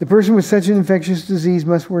 The person with such an infectious disease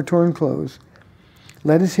must wear torn clothes.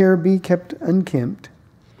 Let his hair be kept unkempt.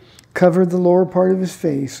 Cover the lower part of his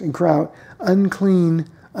face and cry out, unclean,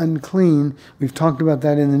 unclean. We've talked about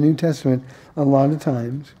that in the New Testament a lot of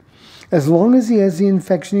times. As long as he has the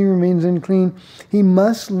infection, he remains unclean. He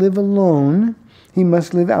must live alone. He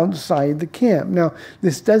must live outside the camp. Now,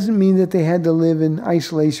 this doesn't mean that they had to live in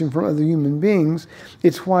isolation from other human beings.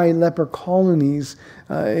 It's why leper colonies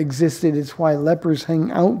existed. It's why lepers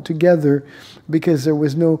hang out together, because there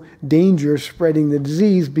was no danger of spreading the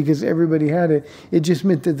disease because everybody had it. It just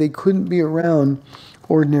meant that they couldn't be around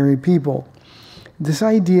ordinary people. This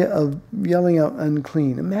idea of yelling out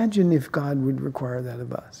unclean, imagine if God would require that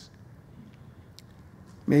of us.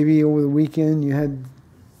 Maybe over the weekend you had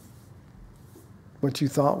what you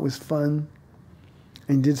thought was fun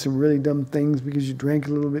and did some really dumb things because you drank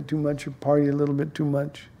a little bit too much or partied a little bit too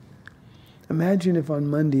much. Imagine if on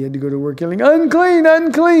Monday you had to go to work yelling, unclean,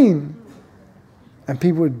 unclean, and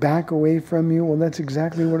people would back away from you. Well, that's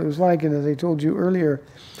exactly what it was like. And as I told you earlier,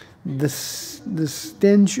 the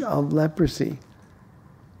stench of leprosy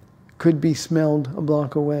could be smelled a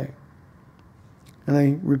block away. And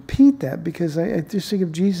I repeat that because I just think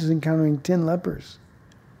of Jesus encountering 10 lepers.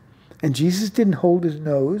 And Jesus didn't hold his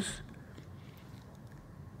nose.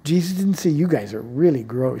 Jesus didn't say, you guys are really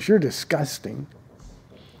gross. You're disgusting.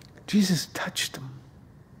 Jesus touched them.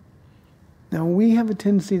 Now, we have a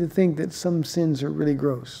tendency to think that some sins are really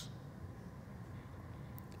gross.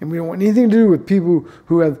 And we don't want anything to do with people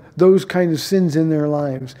who have those kind of sins in their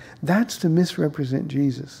lives. That's to misrepresent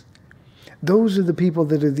Jesus. Those are the people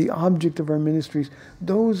that are the object of our ministries.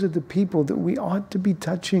 Those are the people that we ought to be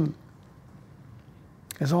touching.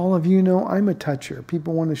 As all of you know, I'm a toucher.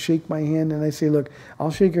 People want to shake my hand, and I say, look,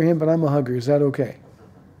 I'll shake your hand, but I'm a hugger. Is that okay?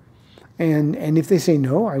 And if they say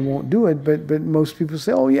no, I won't do it. But most people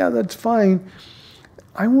say, oh, yeah, that's fine.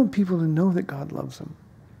 I want people to know that God loves them.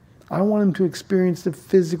 I want them to experience the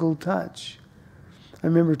physical touch. I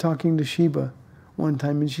remember talking to Sheba one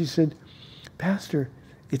time, and she said, Pastor,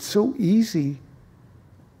 it's so easy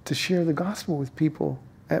to share the gospel with people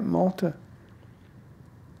at Malta.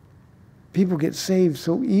 People get saved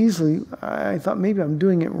so easily. I thought maybe I'm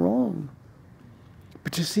doing it wrong.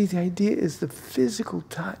 But you see, the idea is the physical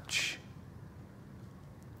touch,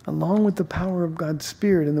 along with the power of God's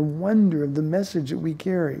Spirit and the wonder of the message that we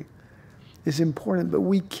carry, is important. But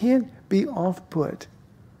we can't be off-put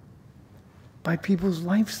by people's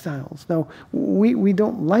lifestyles. Now, we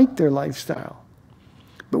don't like their lifestyle,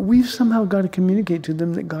 but we've somehow got to communicate to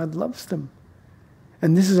them that God loves them.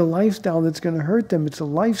 And this is a lifestyle that's going to hurt them. It's a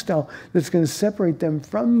lifestyle that's going to separate them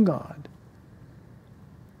from God.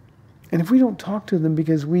 And if we don't talk to them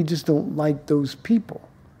because we just don't like those people,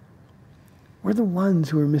 we're the ones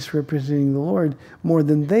who are misrepresenting the Lord more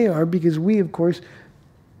than they are, because we, of course,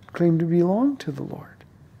 claim to belong to the Lord.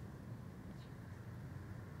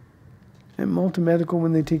 At Malta Medical,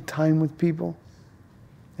 when they take time with people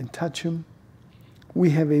and touch them,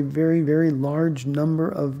 we have a very, very large number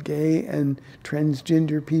of gay and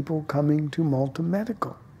transgender people coming to Malta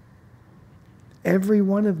Medical. Every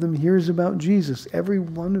one of them hears about Jesus. Every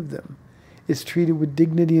one of them is treated with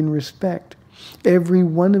dignity and respect. Every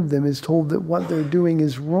one of them is told that what they're doing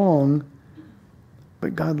is wrong,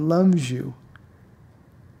 but God loves you.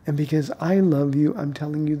 And because I love you, I'm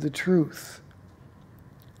telling you the truth.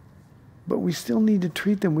 But we still need to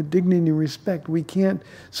treat them with dignity and respect. We can't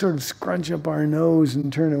sort of scrunch up our nose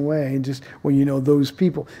and turn away and just, well, you know, those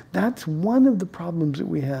people. That's one of the problems that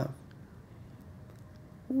we have.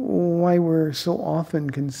 Why we're so often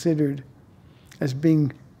considered as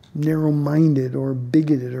being narrow-minded or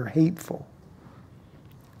bigoted or hateful.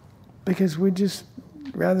 Because we'd just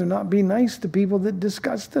rather not be nice to people that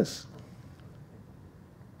disgust us.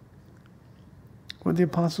 What did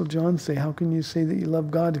the Apostle John say? How can you say that you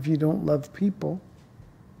love God if you don't love people,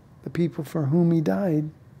 the people for whom he died?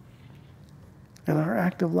 And our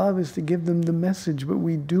act of love is to give them the message, but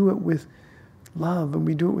we do it with love, and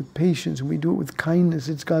we do it with patience, and we do it with kindness.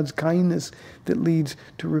 It's God's kindness that leads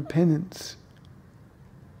to repentance.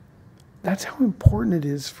 That's how important it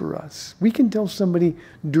is for us. We can tell somebody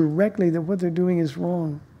directly that what they're doing is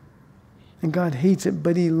wrong, and God hates it,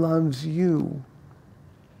 but he loves you.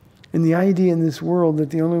 And the idea in this world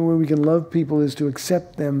that the only way we can love people is to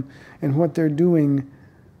accept them and what they're doing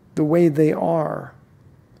the way they are,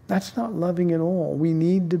 that's not loving at all. We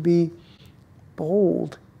need to be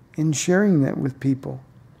bold in sharing that with people.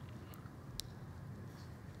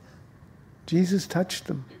 Jesus touched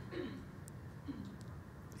them.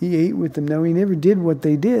 He ate with them. Now, he never did what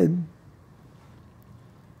they did,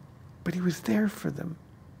 but he was there for them.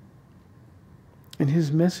 And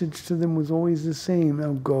his message to them was always the same.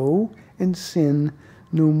 Now go and sin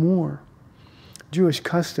no more. Jewish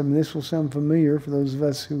custom, this will sound familiar for those of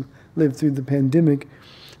us who lived through the pandemic.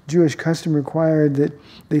 Jewish custom required that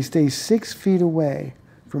they stay 6 feet away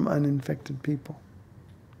from uninfected people.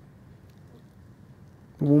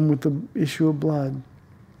 The woman with the issue of blood,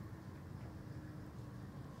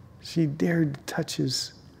 she dared to touch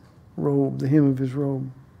his robe, the hem of his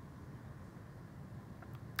robe.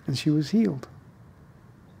 And she was healed.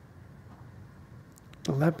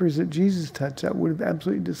 The lepers that Jesus touched, that would have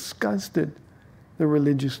absolutely disgusted the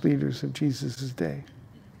religious leaders of Jesus' day.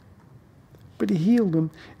 But he healed them.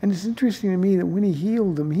 And it's interesting to me that when he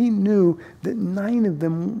healed them, he knew that 9 of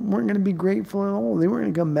them weren't going to be grateful at all. They weren't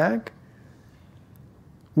going to come back.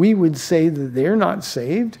 We would say that they're not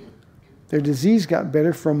saved. Their disease got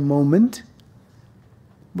better for a moment.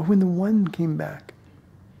 But when the one came back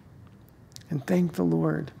and thanked the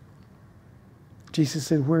Lord, Jesus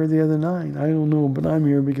said, where are the other 9? I don't know, but I'm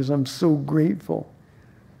here because I'm so grateful.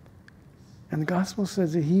 And the gospel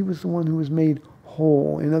says that he was the one who was made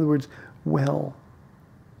whole. In other words, well.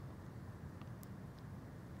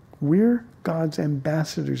 We're God's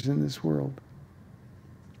ambassadors in this world.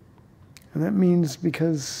 And that means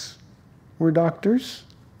because we're doctors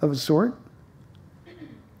of a sort,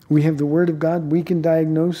 we have the Word of God, we can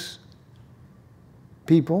diagnose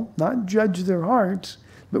people, not judge their hearts,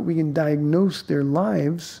 but we can diagnose their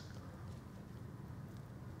lives.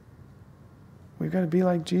 We've got to be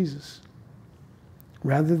like Jesus.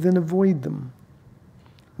 rather than avoid them,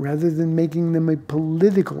 rather than making them a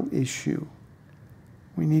political issue.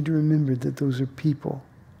 We need to remember that those are people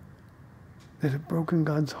that have broken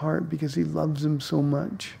God's heart because he loves them so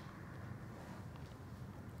much.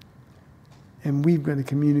 And we've got to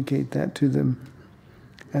communicate that to them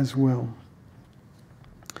as well.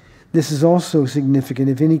 This is also significant.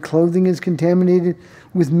 If any clothing is contaminated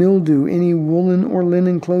with mildew, any woolen or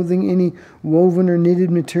linen clothing, any woven or knitted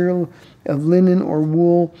material of linen or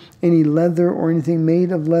wool, any leather or anything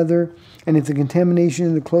made of leather, and if the contamination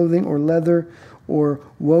in the clothing or leather or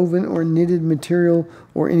woven or knitted material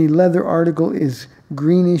or any leather article is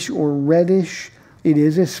greenish or reddish, it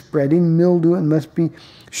is a spreading mildew and must be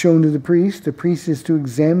shown to the priest. The priest is to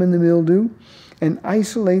examine the mildew and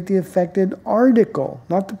isolate the affected article,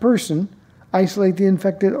 not the person, isolate the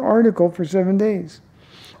infected article for 7 days.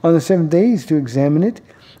 On the 7th day, he is to examine it,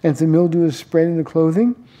 and if the mildew is spread in the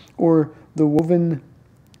clothing, or the woven,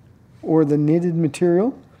 or the knitted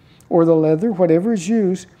material, or the leather, whatever is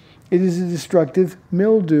used, it is a destructive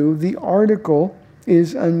mildew. The article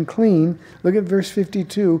is unclean. Look at verse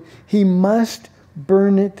 52. He must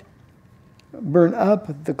burn up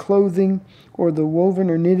the clothing, or the woven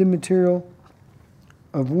or knitted material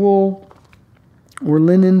of wool or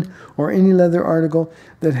linen or any leather article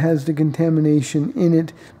that has the contamination in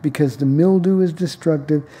it, because the mildew is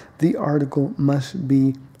destructive. The article must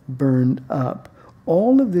be burned up.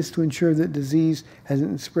 All of this to ensure that disease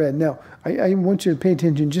hasn't spread. Now, I want you to pay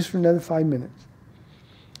attention just for another 5 minutes.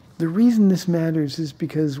 The reason this matters is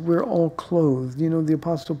because we're all clothed. You know, the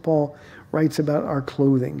Apostle Paul writes about our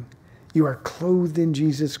clothing. You are clothed in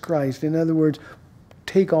Jesus Christ. In other words,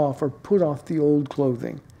 take off or put off the old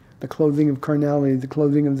clothing, the clothing of carnality, the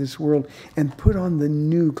clothing of this world, and put on the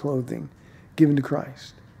new clothing given to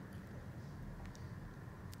Christ.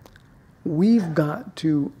 We've got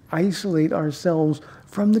to isolate ourselves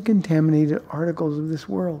from the contaminated articles of this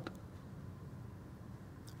world.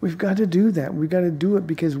 We've got to do that. We've got to do it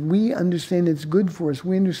because we understand it's good for us.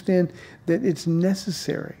 We understand that it's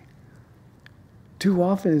necessary. Too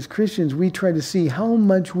often as Christians, we try to see how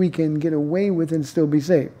much we can get away with and still be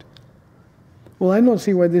saved. Well, I don't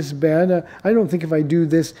see why this is bad. I don't think if I do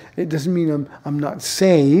this, it doesn't mean I'm not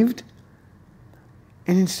saved.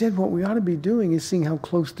 And instead, what we ought to be doing is seeing how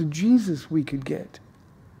close to Jesus we could get.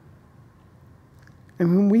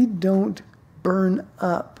 And when we don't burn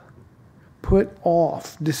up, put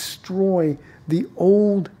off, destroy the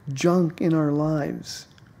old junk in our lives,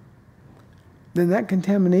 then that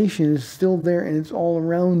contamination is still there and it's all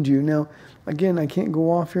around you. Now, again, I can't go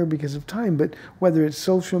off here because of time, but whether it's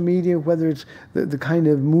social media, whether it's the kind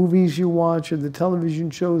of movies you watch or the television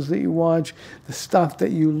shows that you watch, the stuff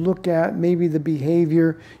that you look at, maybe the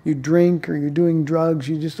behavior, you drink or you're doing drugs,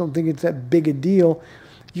 you just don't think it's that big a deal,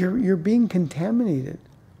 you're being contaminated.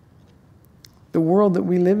 The world that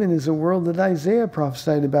we live in is a world that Isaiah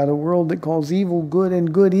prophesied about, a world that calls evil good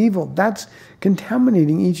and good evil. That's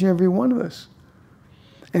contaminating each and every one of us.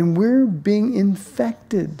 And we're being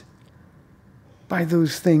infected by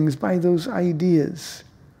those things, by those ideas.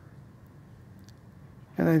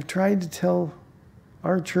 And I've tried to tell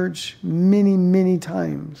our church many, many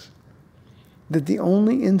times that the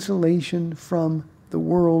only insulation from the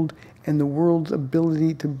world and the world's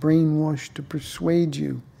ability to brainwash, to persuade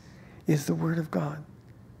you, is the Word of God.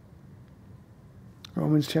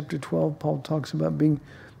 Romans chapter 12, Paul talks about being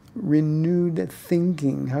renewed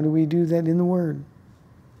thinking. How do we do that? In the Word.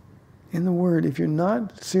 In the Word. If you're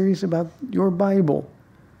not serious about your Bible,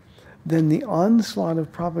 then the onslaught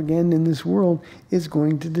of propaganda in this world is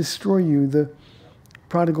going to destroy you. The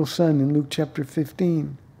prodigal son in Luke chapter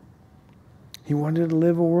 15. He wanted to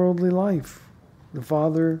live a worldly life. The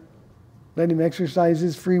father let him exercise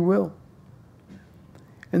his free will.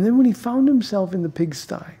 And then when he found himself in the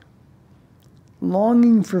pigsty,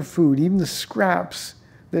 longing for food, even the scraps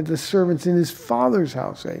that the servants in his father's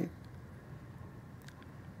house ate.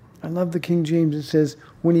 I love the King James. It says,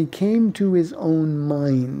 when he came to his own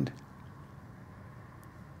mind.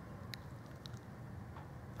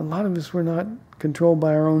 A lot of us were not controlled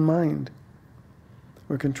by our own mind.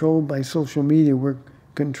 We're controlled by social media. We're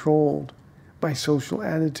controlled by social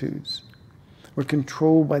attitudes. We're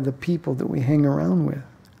controlled by the people that we hang around with.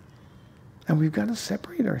 And we've got to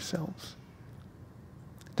separate ourselves.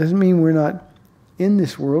 Doesn't mean we're not in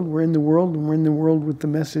this world. We're in the world, and we're in the world with the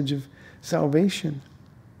message of salvation.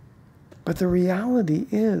 But the reality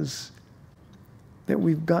is that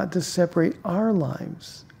we've got to separate our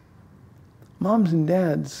lives. Moms and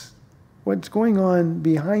dads, what's going on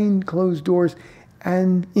behind closed doors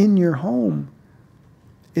and in your home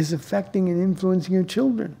is affecting and influencing your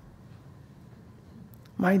children.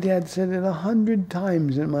 My dad said it 100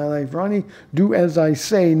 times in my life. Ronnie, do as I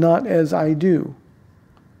say, not as I do.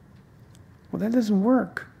 Well, that doesn't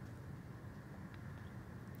work.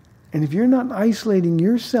 And if you're not isolating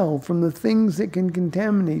yourself from the things that can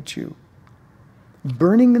contaminate you,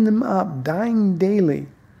 burning them up, dying daily,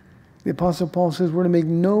 the Apostle Paul says we're to make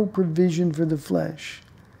no provision for the flesh.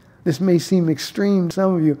 This may seem extreme to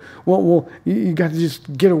some of you. Well, you got to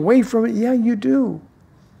just get away from it. Yeah, you do.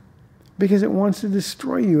 Because it wants to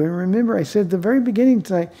destroy you. And remember, I said at the very beginning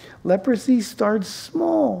tonight, leprosy starts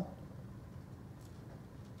small.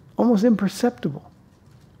 Almost imperceptible.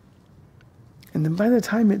 And then by the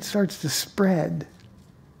time it starts to spread,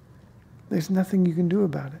 there's nothing you can do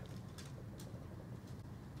about it.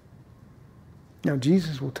 Now,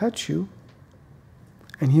 Jesus will touch you,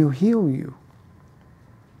 and he'll heal you.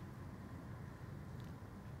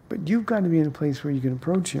 But you've got to be in a place where you can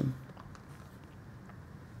approach him.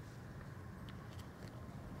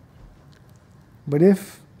 But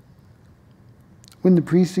if, when the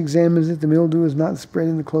priest examines it, the mildew is not spread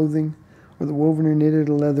in the clothing, or the woven or knitted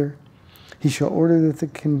leather, he shall order that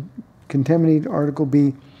the contaminated article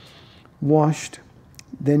be washed.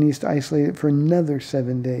 Then he is to isolate it for another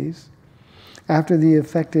 7 days. After the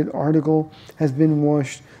affected article has been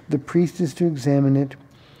washed, the priest is to examine it.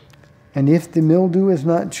 And if the mildew has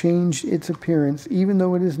not changed its appearance, even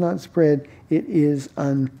though it is not spread, it is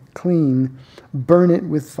unclean. Burn it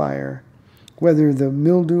with fire, whether the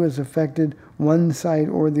mildew has affected one side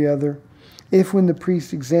or the other. If when the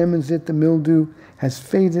priest examines it, the mildew has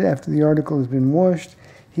faded after the article has been washed,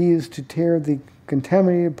 he is to tear the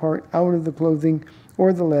contaminated part out of the clothing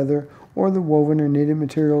or the leather or the woven or knitted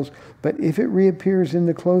materials. But if it reappears in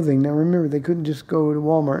the clothing, now remember, they couldn't just go to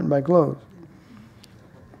Walmart and buy clothes.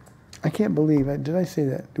 I can't believe it. Did I say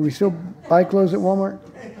that? Do we still buy clothes at Walmart?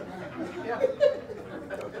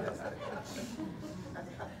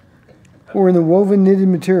 Or in the woven knitted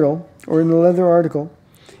material, or in the leather article,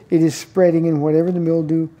 it is spreading, and whatever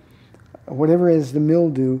is the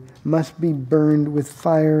mildew must be burned with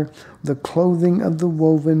fire. The clothing of the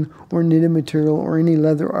woven or knitted material or any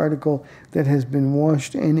leather article that has been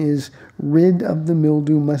washed and is rid of the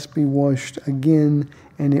mildew must be washed again,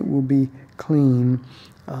 and it will be clean.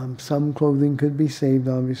 Some clothing could be saved,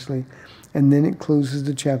 obviously. And then it closes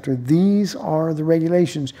the chapter. These are the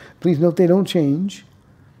regulations. Please note they don't change.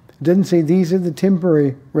 It doesn't say these are the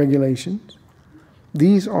temporary regulations.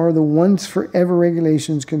 These are the once forever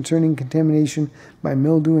regulations concerning contamination by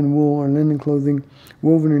mildew in wool or linen clothing,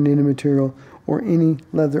 woven or knitted material, or any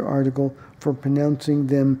leather article, for pronouncing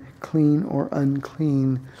them clean or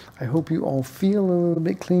unclean. I hope you all feel a little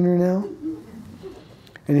bit cleaner now.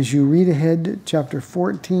 And as you read ahead, chapter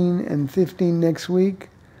 14 and 15 next week,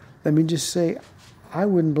 let me just say, I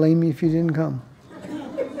wouldn't blame you if you didn't come.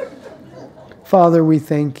 Father, we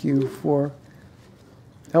thank you for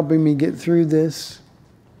helping me get through this.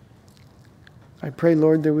 I pray,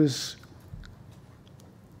 Lord, there was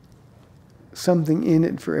something in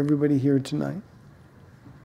it for everybody here tonight.